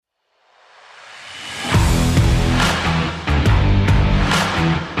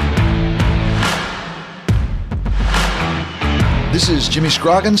is Jimmy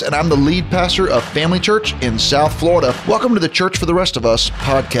Scroggins, and I'm the lead pastor of Family Church in South Florida. Welcome to the Church for the Rest of Us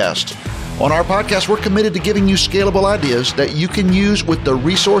podcast. On our podcast, we're committed to giving you scalable ideas that you can use with the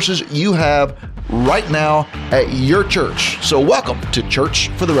resources you have right now at your church. So welcome to Church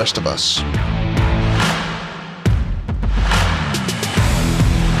for the Rest of Us.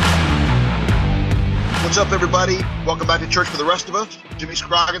 What's up, everybody? Welcome back to Church for the Rest of Us. Jimmy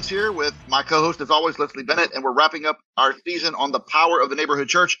Scroggins here with my co-host, as always, Leslie Bennett, and we're wrapping up our season on the power of the neighborhood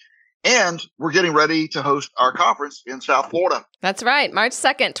church, and we're getting ready to host our conference in South Florida. That's right. March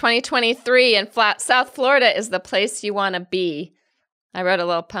 2nd, 2023, and South Florida is the place you want to be. I wrote a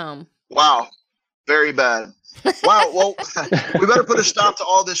little poem. Wow. Very bad. Wow. Well, we better put a stop to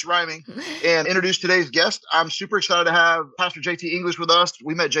all this rhyming and introduce today's guest. I'm super excited to have Pastor JT English with us.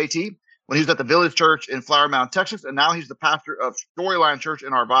 We met JT when he was at the Village Church in Flower Mound, Texas, and now he's the pastor of Storyline Church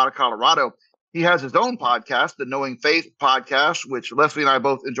in Arvada, Colorado. He has his own podcast, the Knowing Faith podcast, which Leslie and I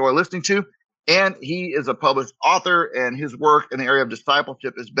both enjoy listening to, and he is a published author, and his work in the area of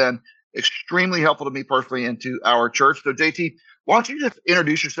discipleship has been extremely helpful to me personally and to our church. So, JT, why don't you just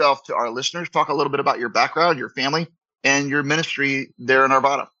introduce yourself to our listeners, talk a little bit about your background, your family, and your ministry there in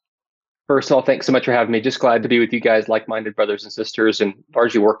Arvada. First of all, thanks so much for having me. Just glad to be with you guys, like-minded brothers and sisters, and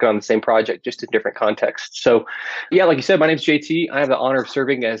largely working on the same project, just in different contexts. So, yeah, like you said, my name's JT. I have the honor of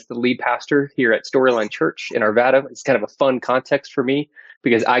serving as the lead pastor here at Storyline Church in Arvada. It's kind of a fun context for me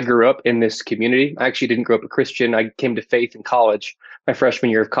because I grew up in this community. I actually didn't grow up a Christian. I came to faith in college. My freshman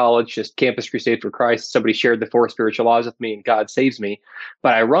year of college, just Campus Crusade for Christ. Somebody shared the 4 spiritual laws with me, and God saves me.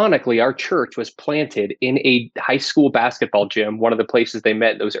 But ironically, our church was planted in a high school basketball gym, one of the places they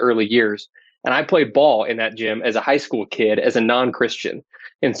met in those early years. And I played ball in that gym as a high school kid, as a non-Christian.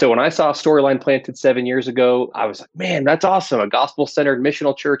 And so when I saw Storyline planted 7 years ago, I was like, man, that's awesome. A gospel-centered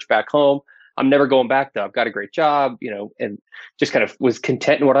missional church back home. I'm never going back though. I've got a great job, and just kind of was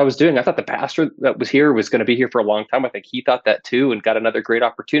content in what I was doing. I thought the pastor that was here was going to be here for a long time. I think he thought that too, and got another great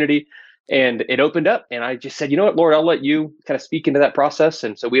opportunity. And it opened up, and I just said, you know what, Lord, I'll let you kind of speak into that process.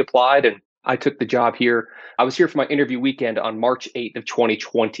 And so we applied, and I took the job here. I was here for my interview weekend on March 8th of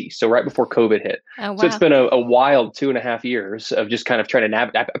 2020. So right before COVID hit. Oh, wow. So it's been a wild 2.5 years of just kind of trying to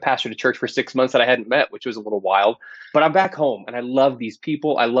navigate. I pastored a church for 6 months that I hadn't met, which was a little wild, but I'm back home and I love these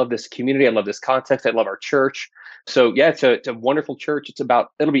people. I love this community. I love this context. I love our church. So yeah, it's a wonderful church.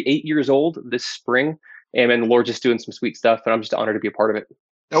 It'll be 8 years old this spring, and the Lord's just doing some sweet stuff, and I'm just honored to be a part of it.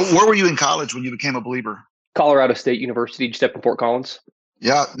 Now, where were you in college when you became a believer? Colorado State University, just up in Fort Collins.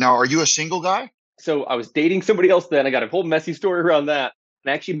 Yeah. Now, are you a single guy? So I was dating somebody else then. I got a whole messy story around that.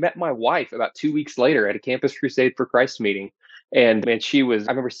 And I actually met my wife about 2 weeks later at a Campus Crusade for Christ meeting. And man, I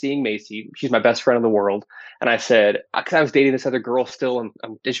remember seeing Macy. She's my best friend in the world. And I said, because I was dating this other girl still, and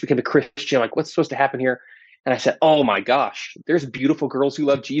she became a Christian. Like, what's supposed to happen here? And I said, oh my gosh, there's beautiful girls who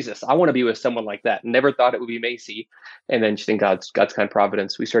love Jesus. I want to be with someone like that. Never thought it would be Macy. And then just in God's kind of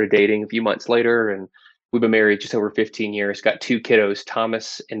providence, we started dating a few months later, and we've been married just over 15 years, got 2 kiddos,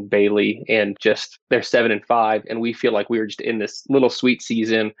 Thomas and Bailey, and they're 7 and 5. And we feel like we were just in this little sweet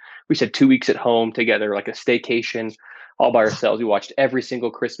season. We said 2 weeks at home together, like a staycation all by ourselves. We watched every single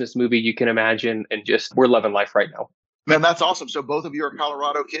Christmas movie you can imagine, and we're loving life right now. Man, that's awesome. So both of you are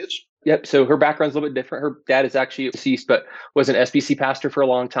Colorado kids? Yep. So her background's a little bit different. Her dad is actually deceased, but was an SBC pastor for a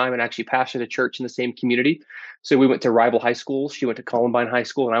long time and actually pastored a church in the same community. So we went to rival high schools. She went to Columbine High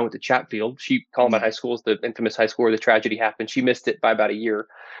School and I went to Chatfield. Columbine High School is the infamous high school where the tragedy happened. She missed it by about a year.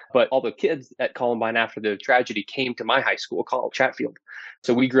 But all the kids at Columbine after the tragedy came to my high school called Chatfield.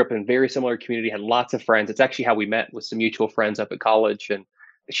 So we grew up in a very similar community, had lots of friends. It's actually how we met, with some mutual friends up at college. And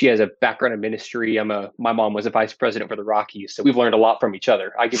she has a background in ministry. My mom was a vice president for the Rockies. So we've learned a lot from each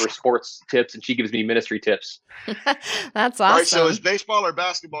other. I give her sports tips and she gives me ministry tips. That's awesome. All right, so is baseball or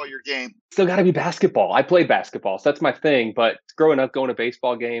basketball your game? Still got to be basketball. I play basketball, so that's my thing. But growing up, going to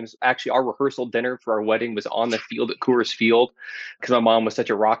baseball games, actually our rehearsal dinner for our wedding was on the field at Coors Field because my mom was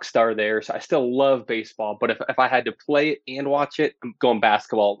such a rock star there. So I still love baseball. But if I had to play it and watch it, I'm going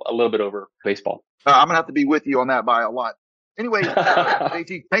basketball a little bit over baseball. I'm going to have to be with you on that by a lot. Anyway,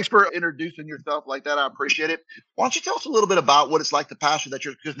 JT, thanks for introducing yourself like that. I appreciate it. Why don't you tell us a little bit about what it's like to pastor that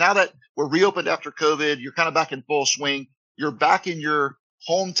church? Because now that we're reopened after COVID, you're kind of back in full swing. You're back in your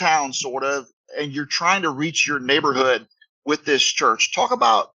hometown, sort of, and you're trying to reach your neighborhood with this church. Talk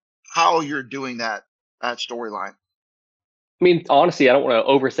about how you're doing that at Storyline. I mean, honestly, I don't want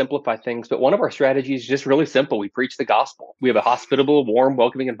to oversimplify things, but one of our strategies is just really simple. We preach the gospel. We have a hospitable, warm,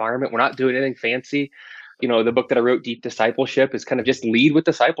 welcoming environment. We're not doing anything fancy. The book that I wrote, Deep Discipleship, is kind of just lead with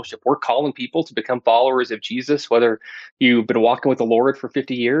discipleship. We're calling people to become followers of Jesus, whether you've been walking with the Lord for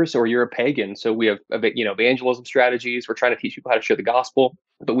 50 years or you're a pagan. So we have, evangelism strategies. We're trying to teach people how to share the gospel,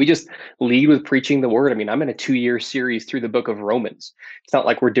 but we just lead with preaching the word. I mean, I'm in a 2-year series through the book of Romans. It's not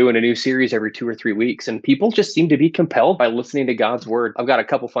like we're doing a new series every 2 or 3 weeks, and people just seem to be compelled by listening to God's word. I've got a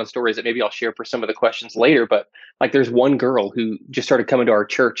couple fun stories that maybe I'll share for some of the questions later, but like there's one girl who just started coming to our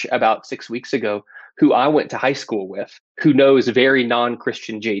church about 6 weeks ago, who I went to high school with, who knows very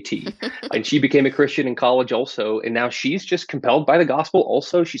non-Christian JT. And she became a Christian in college also. And now she's just compelled by the gospel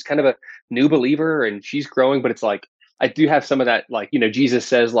also. She's kind of a new believer and she's growing, but it's like, I do have some of that, Jesus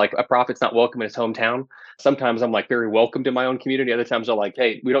says like a prophet's not welcome in his hometown. Sometimes I'm like very welcomed in my own community. Other times I'm like,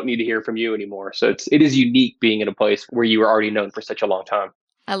 hey, we don't need to hear from you anymore. So it is unique being in a place where you were already known for such a long time.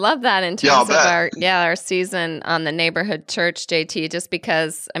 I love that in terms of our season on the neighborhood church, JT, just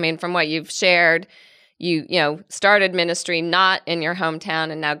because, from what you've shared, you started ministry not in your hometown,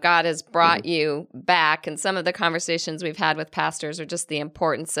 and now God has brought you back. And some of the conversations we've had with pastors are just the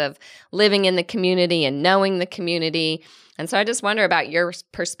importance of living in the community and knowing the community. And so I just wonder about your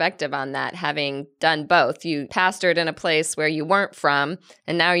perspective on that, having done both. You pastored in a place where you weren't from,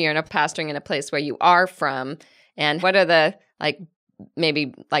 and now you're pastoring in a place where you are from. And what are the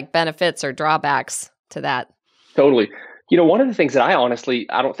maybe benefits or drawbacks to that? Totally. One of the things that I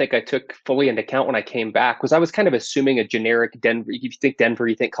don't think I took fully into account when I came back was I was kind of assuming a generic Denver. If you think Denver,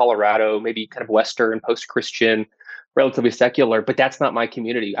 you think Colorado, maybe kind of Western, post-Christian, relatively secular, but that's not my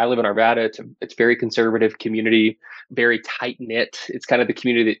community. I live in Arvada. It's very conservative community, very tight knit. It's kind of the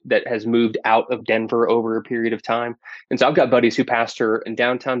community that has moved out of Denver over a period of time. And so I've got buddies who pastor in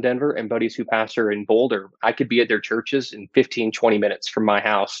downtown Denver and buddies who pastor in Boulder. I could be at their churches in 15, 20 minutes from my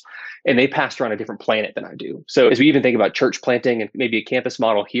house, and they pastor on a different planet than I do. So as we even think about church planting and maybe a campus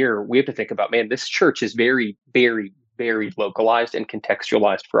model here, we have to think about, man, this church is very, very, very localized and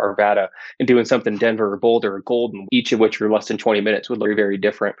contextualized for Arvada, and doing something in Denver or Boulder or Golden, each of which are less than 20 minutes, would look very, very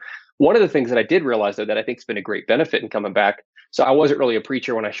different. One of the things that I did realize, though, that I think has been a great benefit in coming back. So I wasn't really a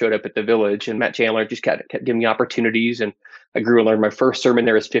preacher when I showed up at the Village, and Matt Chandler just kept giving me opportunities, and I grew and learned. My first sermon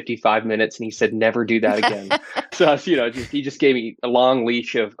there was 55 minutes, and he said, never do that again. So, he just gave me a long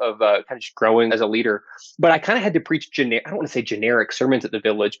leash of kind of just growing as a leader. But I kind of had to preach I don't want to say generic sermons at the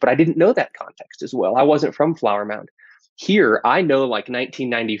Village, but I didn't know that context as well. I wasn't from Flower Mound. Here, I know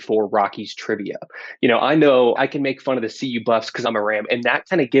 1994 Rockies trivia. I know I can make fun of the CU Buffs because I'm a Ram. And that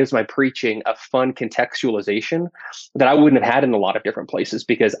kind of gives my preaching a fun contextualization that I wouldn't have had in a lot of different places,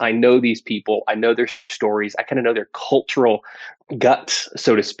 because I know these people, I know their stories, I kind of know their cultural guts,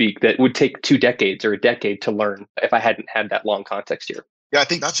 so to speak, that would take 2 decades or a decade to learn if I hadn't had that long context here. Yeah, I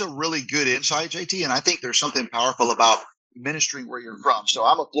think that's a really good insight, JT. And I think there's something powerful about ministering where you're from. So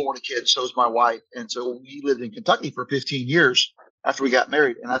I'm a Florida kid, so is my wife. And so we lived in Kentucky for 15 years after we got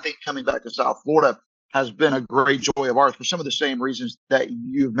married. And I think coming back to South Florida has been a great joy of ours for some of the same reasons that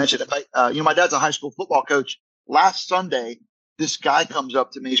you've mentioned. My dad's a high school football coach. Last Sunday, this guy comes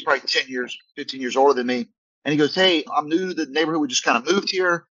up to me. He's probably 10 years, 15 years older than me. And he goes, hey, I'm new to the neighborhood. We just kind of moved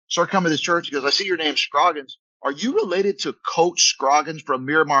here. Start coming to this church. He goes, I see your name, Scroggins. Are you related to Coach Scroggins from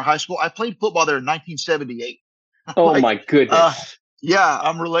Miramar High School? I played football there in 1978. Oh, my goodness. Yeah,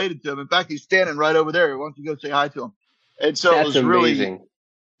 I'm related to him. In fact, he's standing right over there. Why don't you go say hi to him? And so That's it was amazing. Really,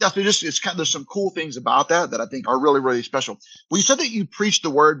 yeah, so it's kind of, there's some cool things about that I think are really, really special. Well, you said that you preach the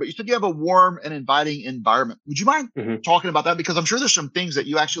word, but you said you have a warm and inviting environment. Would you mind talking about that? Because I'm sure there's some things that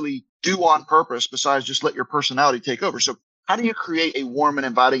you actually do on purpose besides just let your personality take over. So how do you create a warm and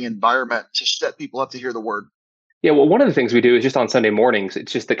inviting environment to set people up to hear the word? Yeah, well, one of the things we do is just on Sunday mornings,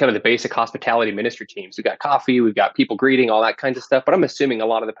 it's just the kind of the basic hospitality ministry teams. We've got coffee, we've got people greeting, all that kinds of stuff. But I'm assuming a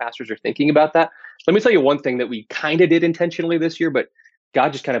lot of the pastors are thinking about that. Let me tell you one thing that we kind of did intentionally this year, but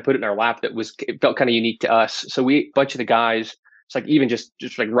God just kind of put it in our lap it felt kind of unique to us. So a bunch of the guys, it's like even just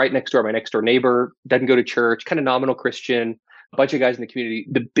like right next door, my next door neighbor, doesn't go to church, kind of nominal Christian, a bunch of guys in the community.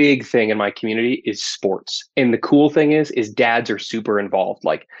 The big thing in my community is sports. And the cool thing is dads are super involved.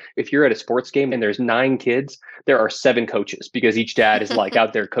 Like if you're at a sports game and there's 9 kids, there are 7 coaches, because each dad is like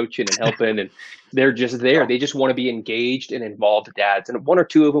out there coaching and helping, and they're just there. They just want to be engaged and involved dads. And 1 or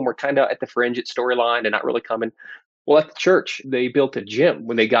 2 of them were kind of at the fringe at Storyline and not really coming. Well, at the church, they built a gym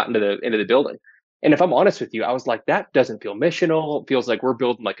when they got into the building. And if I'm honest with you, I was like, that doesn't feel missional. It feels like we're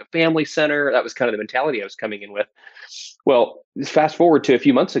building like a family center. That was kind of the mentality I was coming in with. Well, fast forward to a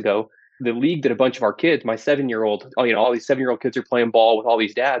few months ago, the league that a bunch of our kids, my 7-year-old, all these 7-year-old kids are playing ball with all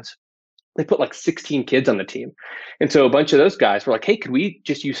these dads. They put like 16 kids on the team. And so a bunch of those guys were like, hey, could we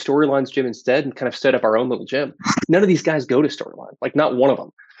just use Storyline's gym instead and kind of set up our own little gym? None of these guys go to Storyline, like not one of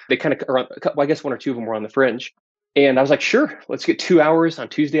them. They kind of, well, I guess one or two of them were on the fringe. And I was like, sure, let's get 2 hours on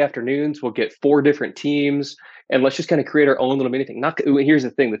Tuesday afternoons. We'll get 4 different teams and let's just kind of create our own little mini thing. Here's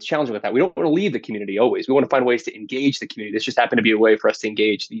the thing that's challenging with that. We don't want to leave the community always. We want to find ways to engage the community. This just happened to be a way for us to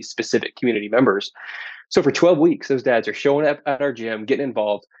engage these specific community members. So for 12 weeks, those dads are showing up at our gym, getting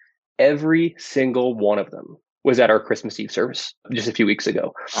involved. Every single one of them was at our Christmas Eve service just a few weeks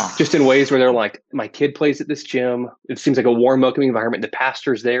ago, just in ways where they're like, my kid plays at this gym. It seems like a warm, welcoming environment. The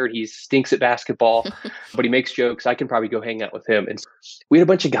pastor's there and he stinks at basketball, but he makes jokes. I can probably go hang out with him. And we had a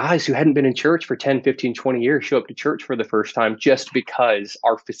bunch of guys who hadn't been in church for 10, 15, 20 years show up to church for the first time just because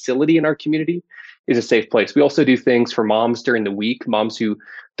our facility in our community is a safe place. We also do things for moms during the week, moms who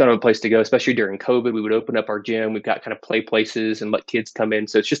don't have a place to go, especially during COVID. We would open up our gym. We've got kind of play places and let kids come in.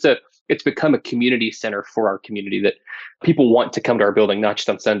 So it's become a community center for our community that people want to come to our building, not just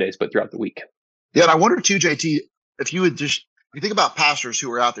on Sundays, but throughout the week. Yeah. And I wonder too, JT, if you think about pastors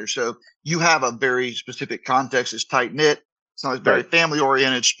who are out there. So you have a very specific context. It's tight knit. It's not very family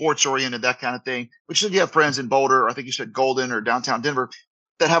oriented, sports oriented, that kind of thing. Which you have friends in Boulder, or I think you said Golden or downtown Denver,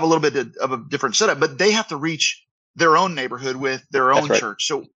 that have a little bit of a different setup, but they have to reach their own neighborhood with their own church.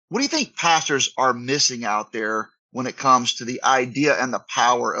 So what do you think pastors are missing out there when it comes to the idea and the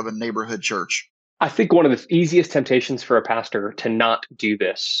power of a neighborhood church? I think one of the easiest temptations for a pastor to not do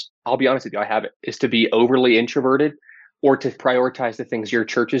this, I'll be honest with you, I have it, is to be overly introverted or to prioritize the things your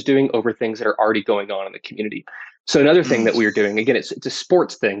church is doing over things that are already going on in the community. So another thing that we're doing, again, it's a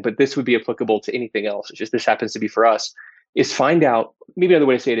sports thing, but this would be applicable to anything else. It's just this happens to be for us, is find out, maybe another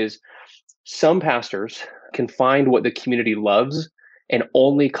way to say it is, some pastors can find what the community loves and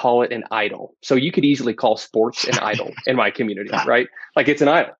only call it an idol. So you could easily call sports an idol in my community, right? Like it's an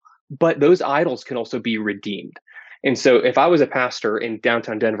idol, but those idols can also be redeemed. And so if I was a pastor in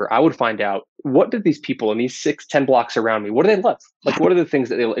downtown Denver, I would find out, what did these people in these 6-10 blocks around me, what do they love? Like, what are the things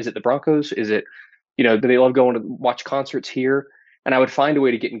that is it the Broncos? Is it, do they love going to watch concerts here? And I would find a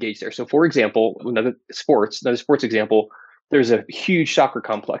way to get engaged there. So for example, another sports example, there's a huge soccer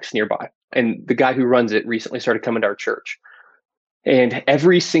complex nearby. And the guy who runs it recently started coming to our church. And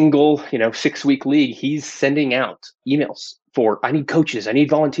every single, 6-week league, he's sending out emails for, I need coaches, I need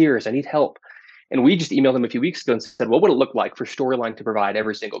volunteers, I need help. And we just emailed him a few weeks ago and said, what would it look like for Storyline to provide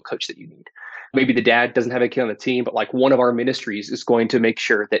every single coach that you need? Maybe the dad doesn't have a kid on the team, but like one of our ministries is going to make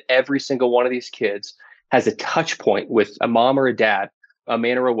sure that every single one of these kids has a touch point with a mom or a dad, a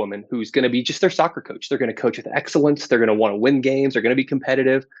man or a woman who's going to be just their soccer coach. They're going to coach with excellence. They're going to want to win games. They're going to be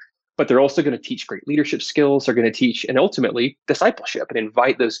competitive, but they're also going to teach great leadership skills. They're going to teach and ultimately discipleship and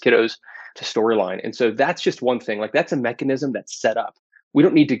invite those kiddos to Storyline. And so that's just one thing. Like that's a mechanism that's set up. We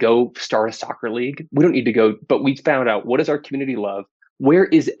don't need to go start a soccer league. We don't need to go, but we found out, what does our community love? Where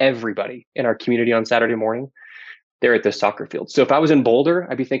is everybody in our community on Saturday morning? They're at the soccer field. So if I was in Boulder,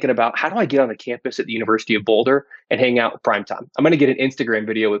 I'd be thinking about, how do I get on the campus at the University of Boulder and hang out with Primetime? I'm going to get an Instagram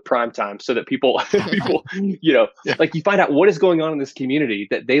video with Primetime so that people, like you find out what is going on in this community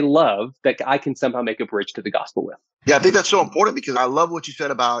that they love, that I can somehow make a bridge to the gospel with. Yeah, I think that's so important, because I love what you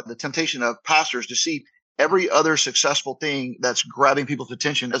said about the temptation of pastors to see every other successful thing that's grabbing people's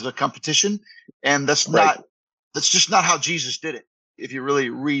attention as a competition. And that's just not how Jesus did it, if you really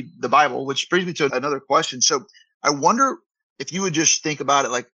read the Bible, which brings me to another question. So I wonder if you would just think about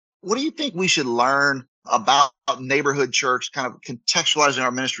it, like, what do you think we should learn about neighborhood church, kind of contextualizing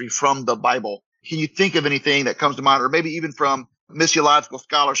our ministry from the Bible? Can you think of anything that comes to mind, or maybe even from missiological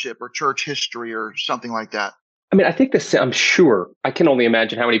scholarship or church history or something like that? I mean, I think I'm sure, I can only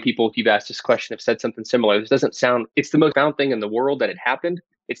imagine how many people, if you've asked this question, have said something similar. This doesn't sound, it's the most profound thing in the world that it happened.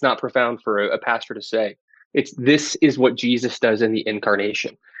 It's not profound for a pastor to say. This is what Jesus does in the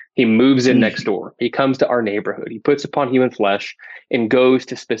incarnation. He moves in next door. He comes to our neighborhood. He puts upon human flesh and goes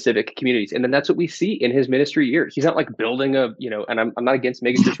to specific communities. And then that's what we see in his ministry years. He's not like building and I'm not against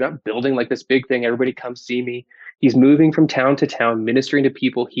megachurch, but not building like this big thing. Everybody come see me. He's moving from town to town, ministering to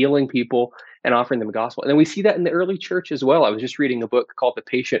people, healing people, and offering them the gospel. And then we see that in the early church as well. I was just reading a book called The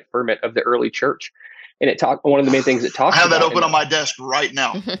Patient Ferment of the Early Church. And one of the main things it talks about. I have that open on my desk right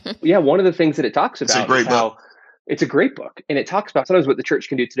now. Yeah, one of the things that it talks about is how it's a great book. And it talks about sometimes what the church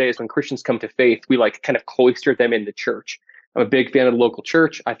can do today is when Christians come to faith, we like kind of cloister them in the church. I'm a big fan of the local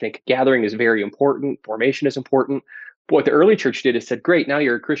church. I think gathering is very important. Formation is important. But what the early church did is said, great, now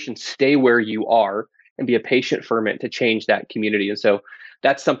you're a Christian, stay where you are and be a patient ferment to change that community. And so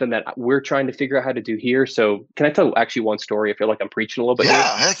that's something that we're trying to figure out how to do here. So can I tell actually one story? I feel like I'm preaching a little bit.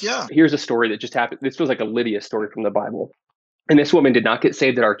 Yeah, heck yeah. Here's a story that just happened. This was like a Lydia story from the Bible. And this woman did not get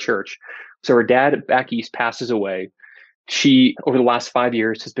saved at our church. So her dad back east passes away. She, over the last 5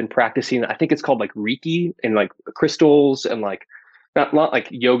 years, has been practicing, I think it's called like Reiki and like crystals and like not like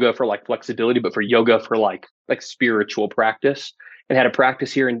yoga for like flexibility, but for yoga for like spiritual practice, and had a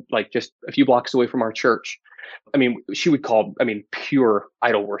practice here in like just a few blocks away from our church. I mean, she would call, pure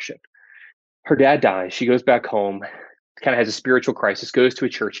idol worship. Her dad dies. She goes back home, kind of has a spiritual crisis, goes to a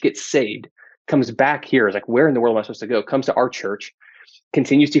church, gets saved, comes back here, is like, where in the world am I supposed to go? Comes to our church,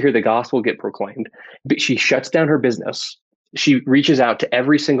 continues to hear the gospel get proclaimed. But she shuts down her business. She reaches out to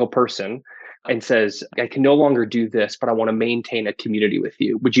every single person and says, I can no longer do this, but I want to maintain a community with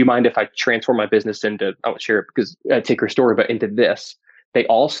you. Would you mind if I transform my business into, I won't share it because I take her story, but into this? They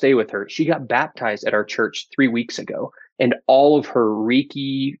all stay with her. She got baptized at our church 3 weeks ago. And all of her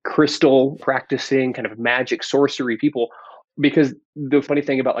Reiki, crystal practicing, kind of magic, sorcery people, because the funny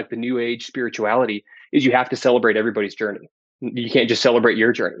thing about like the new age spirituality is you have to celebrate everybody's journey. You can't just celebrate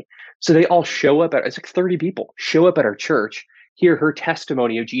your journey. So they all show up it's like 30 people show up at our church, hear her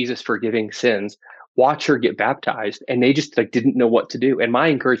testimony of Jesus forgiving sins, watch her get baptized, and they just like didn't know what to do. And my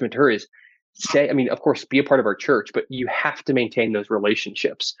encouragement to her is of course, be a part of our church, but you have to maintain those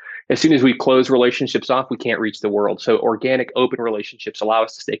relationships. As soon as we close relationships off, we can't reach the world. So organic, open relationships allow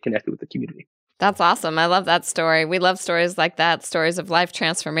us to stay connected with the community. That's awesome. I love that story. We love stories like that, stories of life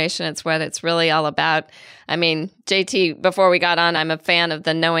transformation. It's what it's really all about. I mean, JT, before we got on, I'm a fan of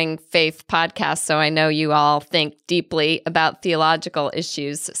the Knowing Faith podcast, so I know you all think deeply about theological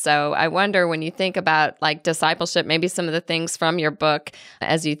issues. So I wonder, when you think about like discipleship, maybe some of the things from your book,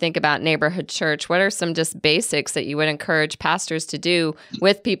 as you think about neighborhood church, what are some just basics that you would encourage pastors to do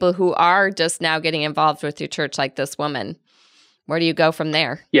with people who are just now getting involved with your church, like this woman? Where do you go from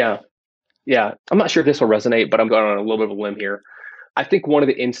there? Yeah, I'm not sure if this will resonate, but I'm going on a little bit of a limb here. I think one of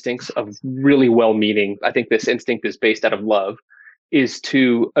the instincts of really well-meaning, I think this instinct is based out of love, is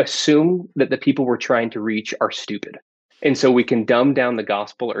to assume that the people we're trying to reach are stupid. And so we can dumb down the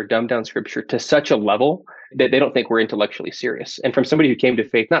gospel or dumb down scripture to such a level that they don't think we're intellectually serious. And from somebody who came to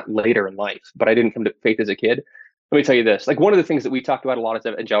faith, not later in life, but I didn't come to faith as a kid, let me tell you this. Like, one of the things that we talked about a lot as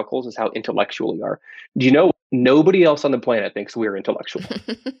evangelicals is how intellectual we are. Do you know nobody else on the planet thinks we're intellectual?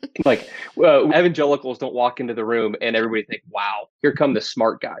 Like, evangelicals don't walk into the room and everybody think, wow, here come the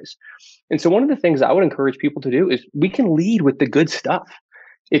smart guys. And so one of the things I would encourage people to do is we can lead with the good stuff.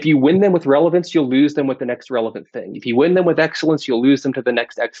 If you win them with relevance, you'll lose them with the next relevant thing. If you win them with excellence, you'll lose them to the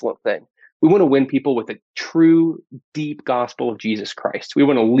next excellent thing. We want to win people with a true, deep gospel of Jesus Christ. We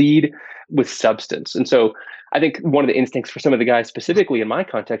want to lead with substance. And so I think one of the instincts for some of the guys, specifically in my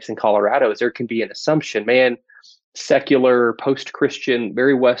context in Colorado, is there can be an assumption, man, secular, post-Christian,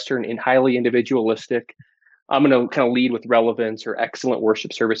 very Western, and highly individualistic. I'm going to kind of lead with relevance or excellent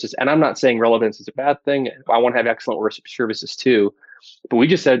worship services. And I'm not saying relevance is a bad thing. I want to have excellent worship services too. But we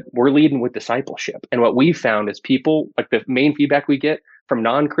just said we're leading with discipleship. And what we found is people, like the main feedback we get from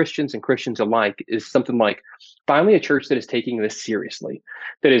non-Christians and Christians alike is something like, finally a church that is taking this seriously,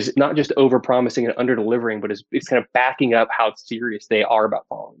 that is not just over-promising and under-delivering, but is kind of backing up how serious they are about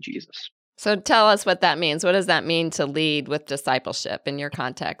following Jesus. So tell us what that means. What does that mean to lead with discipleship in your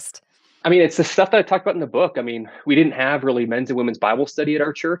context? It's the stuff that I talked about in the book. We didn't have really men's and women's Bible study at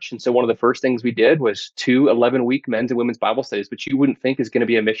our church. And so one of the first things we did was 2 11-week men's and women's Bible studies, which you wouldn't think is going to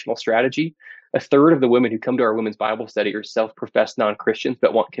be a missional strategy. A third of the women who come to our women's Bible study are self-professed non-Christians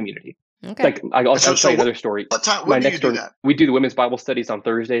but want community. Okay. Like, I'll tell you another story. When do you do that? We do the women's Bible studies on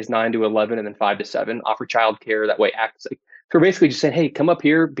Thursdays, 9 to 11, and then 5 to 7, offer childcare. That way acts like, so we're basically just saying, hey, come up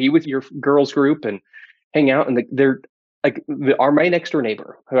here, be with your girls group and hang out. And my next door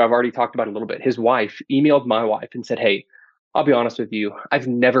neighbor, who I've already talked about a little bit, his wife emailed my wife and said, hey, I'll be honest with you, I've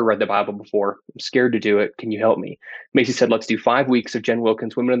never read the Bible before. I'm scared to do it. Can you help me? Macy said, let's do 5 weeks of Jen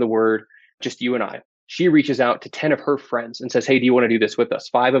Wilkins, Women in the Word, just you and I. She reaches out to 10 of her friends and says, hey, do you want to do this with us?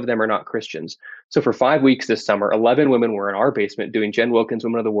 5 of them are not Christians. So for 5 weeks this summer, 11 women were in our basement doing Jen Wilkins,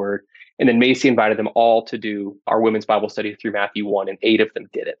 Women of the Word. And then Macy invited them all to do our women's Bible study through Matthew 1, and 8 of them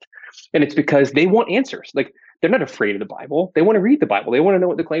did it. And it's because they want answers. Like, they're not afraid of the Bible. They want to read the Bible. They want to know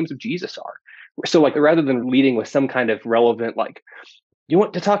what the claims of Jesus are. So rather than leading with some kind of relevant, you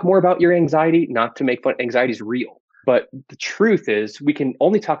want to talk more about your anxiety, not to make fun, anxiety is real. But the truth is, we can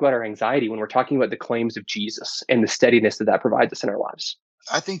only talk about our anxiety when we're talking about the claims of Jesus and the steadiness that provides us in our lives.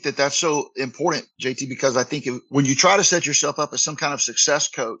 I think that that's so important, JT, because I think when you try to set yourself up as some kind of success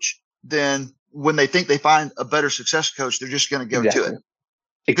coach, then when they think they find a better success coach, they're just going to go to it.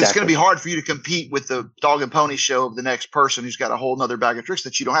 Exactly. It's going to be hard for you to compete with the dog and pony show of the next person who's got a whole nother bag of tricks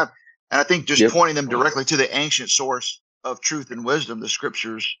that you don't have. And I think just pointing them directly to the ancient source of truth and wisdom, the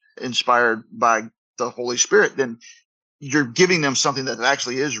scriptures inspired by the Holy Spirit, then you're giving them something that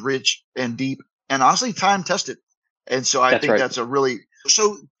actually is rich and deep and honestly time tested. And so I think that's a really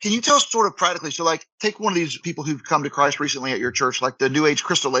So can you tell us sort of practically, so like take one of these people who've come to Christ recently at your church, like the New Age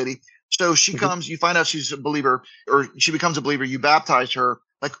Crystal lady. So she comes, you find out she's a believer, or she becomes a believer, you baptize her.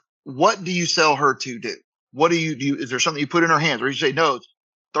 Like, what do you tell her to do? What do you, is there something you put in her hands, or you say, no, it's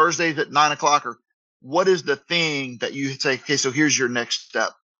Thursdays at 9:00, or what is the thing that you say, okay, so here's your next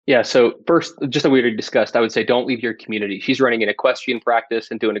step? Yeah. So first, just like we already discussed, I would say don't leave your community. She's running an equestrian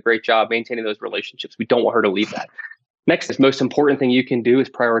practice and doing a great job maintaining those relationships. We don't want her to leave that. Next, the most important thing you can do is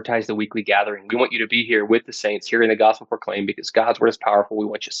prioritize the weekly gathering. We want you to be here with the saints, hearing the gospel proclaimed, because God's word is powerful. We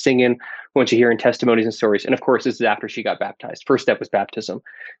want you singing. We want you hearing testimonies and stories. And of course, this is after she got baptized. First step was baptism.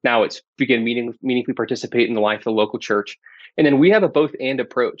 Now it's begin meaningfully participate in the life of the local church. And then we have a both and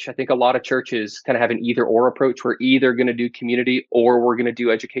approach. I think a lot of churches kind of have an either or approach. We're either going to do community or we're going to do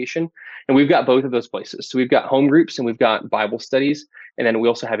education. And we've got both of those places. So we've got home groups and we've got Bible studies. And then we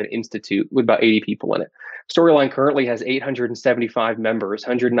also have an institute with about 80 people in it. Storyline currently has 875 members,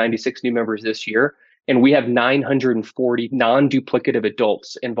 196 new members this year. And we have 940 non-duplicative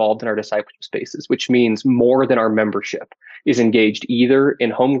adults involved in our discipleship spaces, which means more than our membership is engaged either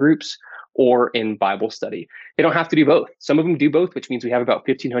in home groups or in Bible study. They don't have to do both. Some of them do both, which means we have about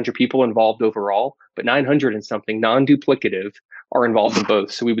 1,500 people involved overall, but 900 and something non-duplicative are involved in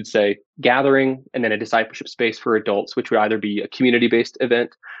both. So we would say gathering and then a discipleship space for adults, which would either be a community-based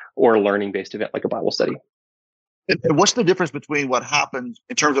event or a learning-based event like a Bible study. And what's the difference between what happens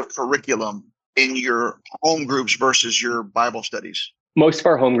in terms of curriculum in your home groups versus your Bible studies? Most of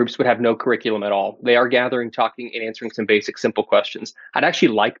our home groups would have no curriculum at all. They are gathering, talking, and answering some basic, simple questions. I'd actually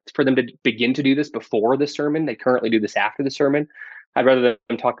like for them to begin to do this before the sermon. They currently do this after the sermon. I'd rather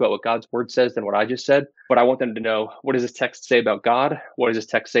them talk about what God's word says than what I just said. But I want them to know, what does this text say about God? What does this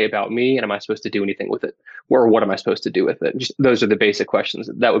text say about me? And am I supposed to do anything with it? Or what am I supposed to do with it? Just those are the basic questions.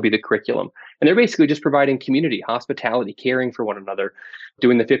 That would be the curriculum. And they're basically just providing community, hospitality, caring for one another,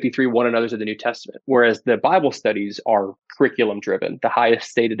 doing the 53 one another's of the New Testament. Whereas the Bible studies are curriculum driven. The highest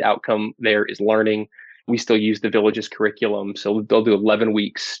stated outcome there is learning. We still use the Villages curriculum. So they'll do 11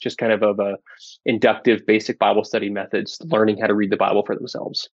 weeks, just kind of a inductive basic Bible study methods, learning how to read the Bible for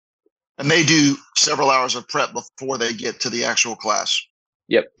themselves. And they do several hours of prep before they get to the actual class.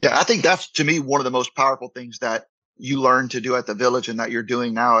 Yep. Yeah, I think that's, to me, one of the most powerful things that you learn to do at the Village and that you're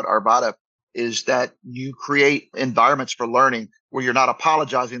doing now at Arvada is that you create environments for learning where you're not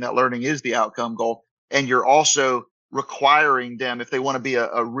apologizing that learning is the outcome goal. And you're also requiring them, if they want to be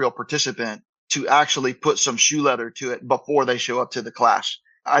a real participant, to actually put some shoe leather to it before they show up to the class.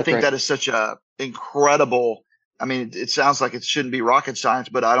 I think that is such a incredible, I mean, it sounds like it shouldn't be rocket science,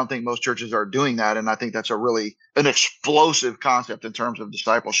 but I don't think most churches are doing that. And I think that's an explosive concept in terms of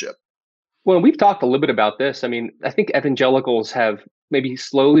discipleship. Well, we've talked a little bit about this. I mean, I think evangelicals have maybe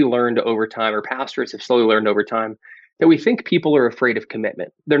slowly learned over time, or pastors have slowly learned over time, that we think people are afraid of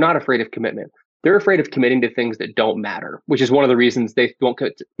commitment. They're not afraid of commitment. They're afraid of committing to things that don't matter, which is one of the reasons they won't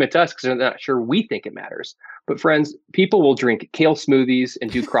commit to us, because they're not sure we think it matters. But friends, people will drink kale smoothies and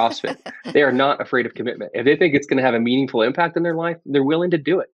do CrossFit. They are not afraid of commitment. If they think it's going to have a meaningful impact in their life, they're willing to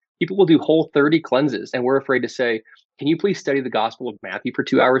do it. People will do Whole30 cleanses, and we're afraid to say, can you please study the Gospel of Matthew for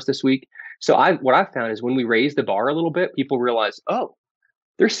 2 hours this week? So what I've found is when we raise the bar a little bit, people realize, oh,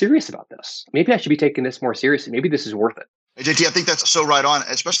 they're serious about this. Maybe I should be taking this more seriously. Maybe this is worth it. Hey, JT, I think that's so right on,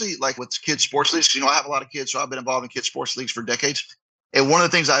 especially like with kids sports leagues. You know, I have a lot of kids, so I've been involved in kids sports leagues for decades. And one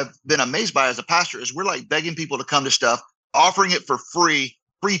of the things I've been amazed by as a pastor is we're like begging people to come to stuff, offering it for free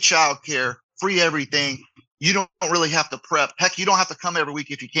childcare, free everything. You don't really have to prep. Heck, you don't have to come every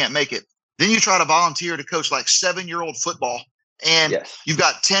week if you can't make it. Then you try to volunteer to coach like 7-year-old football. And you've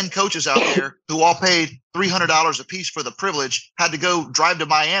got 10 coaches out there who all paid $300 a piece for the privilege, had to go drive to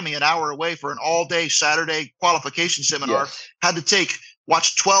Miami an hour away for an all-day Saturday qualification seminar, had to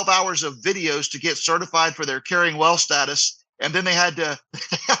watch 12 hours of videos to get certified for their Caring Well status. And then they had to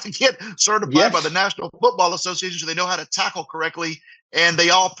get certified by the National Football Association so they know how to tackle correctly. And they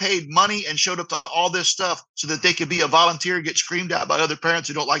all paid money and showed up to all this stuff so that they could be a volunteer and get screamed at by other parents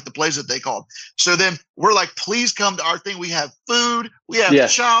who don't like the plays that they called. So then we're like, please come to our thing. We have food. We have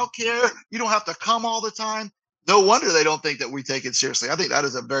childcare. You don't have to come all the time. No wonder they don't think that we take it seriously. I think that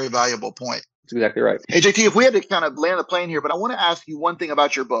is a very valuable point. That's exactly right. Hey, JT, if we had to kind of land the plane here, but I want to ask you one thing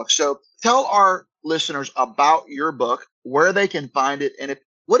about your book. So tell our listeners about your book, where they can find it, and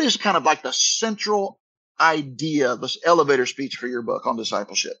what is kind of like the central idea, this elevator speech for your book on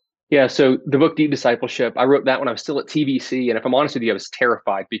discipleship? Yeah, so the book Deep Discipleship, I wrote that when I was still at TVC. And if I'm honest with you, I was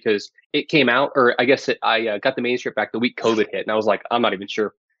terrified because it came out, or I guess I got the manuscript back the week COVID hit. And I was like, I'm not even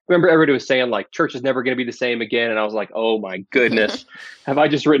sure. Remember everybody was saying like, church is never going to be the same again. And I was like, oh my goodness, have I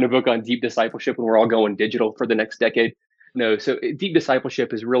just written a book on deep discipleship when we're all going digital for the next decade? No, so deep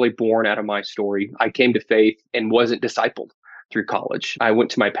discipleship is really born out of my story. I came to faith and wasn't discipled through college. I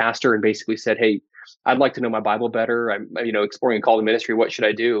went to my pastor and basically said, hey, I'd like to know my Bible better. I'm, exploring a call to ministry. What should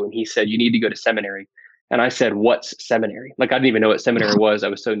I do? And he said, you need to go to seminary. And I said, what's seminary? Like, I didn't even know what seminary was. I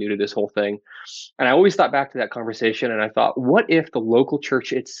was so new to this whole thing. And I always thought back to that conversation and I thought, what if the local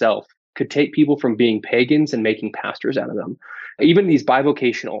church itself could take people from being pagans and making pastors out of them? Even these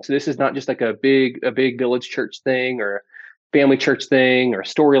bivocational. So this is not just like a big village church thing or family church thing or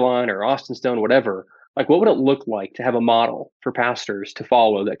Storyline or Austin Stone, whatever. Like, what would it look like to have a model for pastors to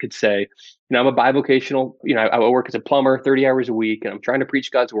follow that could say, I'm a bivocational, I work as a plumber 30 hours a week and I'm trying to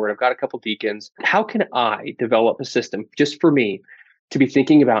preach God's word. I've got a couple deacons. How can I develop a system just for me to be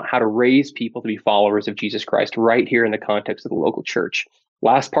thinking about how to raise people to be followers of Jesus Christ right here in the context of the local church?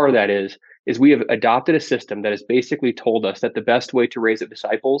 Last part of that is we have adopted a system that has basically told us that the best way to raise up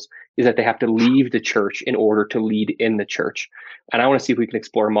disciples is that they have to leave the church in order to lead in the church. And I want to see if we can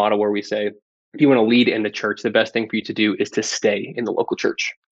explore a model where we say, if you want to lead in the church, the best thing for you to do is to stay in the local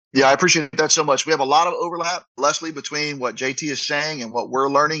church. Yeah, I appreciate that so much. We have a lot of overlap, Leslie, between what JT is saying and what we're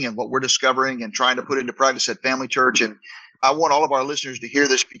learning and what we're discovering and trying to put into practice at Family Church. And I want all of our listeners to hear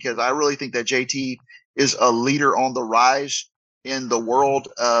this because I really think that JT is a leader on the rise in the world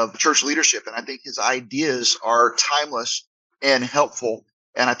of church leadership. And I think his ideas are timeless and helpful.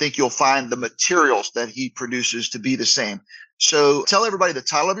 And I think you'll find the materials that he produces to be the same. So tell everybody the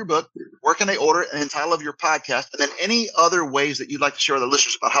title of your book, where can they order it, and the title of your podcast, and then any other ways that you'd like to share with the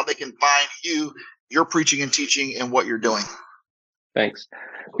listeners about how they can find you, your preaching and teaching, and what you're doing. Thanks.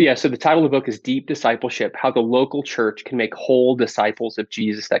 Yeah, so the title of the book is Deep Discipleship, How the Local Church Can Make Whole Disciples of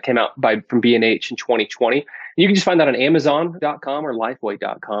Jesus. That came out from B&H in 2020. You can just find that on Amazon.com or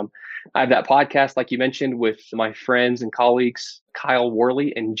Lifeway.com. I have that podcast, like you mentioned, with my friends and colleagues, Kyle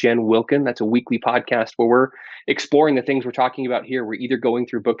Worley and Jen Wilkin. That's a weekly podcast where we're exploring the things we're talking about here. We're either going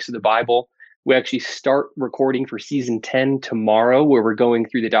through books of the Bible. We actually start recording for season 10 tomorrow, where we're going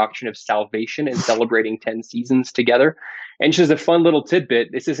through the doctrine of salvation and celebrating 10 seasons together. And just a fun little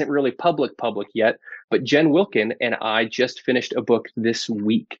tidbit, this isn't really public yet, but Jen Wilkin and I just finished a book this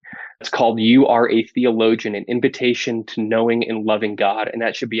week. It's called You Are a Theologian, an Invitation to Knowing and Loving God. And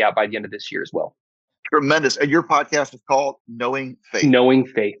that should be out by the end of this year as well. Tremendous. And your podcast is called Knowing Faith. Knowing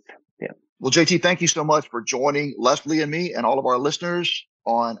Faith. Yeah. Well, JT, thank you so much for joining Leslie and me and all of our listeners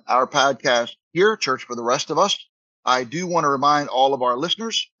on our podcast here, Church for the Rest of Us. I do want to remind all of our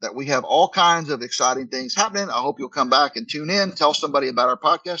listeners that we have all kinds of exciting things happening. I hope you'll come back and tune in, tell somebody about our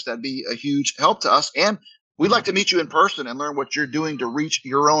podcast. That'd be a huge help to us. And we'd like to meet you in person and learn what you're doing to reach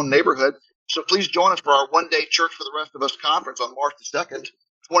your own neighborhood. So please join us for our one-day Church for the Rest of Us conference on March the 2nd,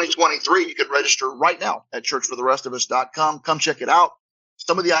 2023. You can register right now at churchfortherestofus.com. Come check it out.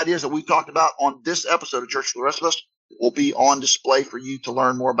 Some of the ideas that we've talked about on this episode of Church for the Rest of Us will be on display for you to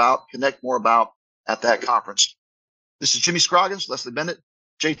learn more about, connect more about at that conference. This is Jimmy Scroggins, Leslie Bennett,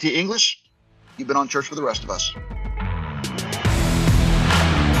 JT English. You've been on Church for the Rest of Us.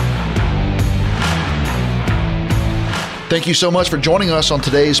 Thank you so much for joining us on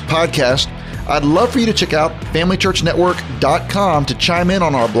today's podcast. I'd love for you to check out FamilyChurchNetwork.com to chime in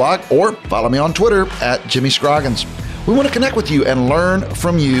on our blog or follow me on Twitter at Jimmy Scroggins. We want to connect with you and learn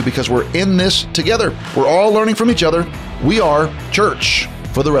from you because we're in this together. We're all learning from each other. We are Church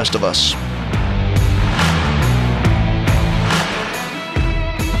for the Rest of Us.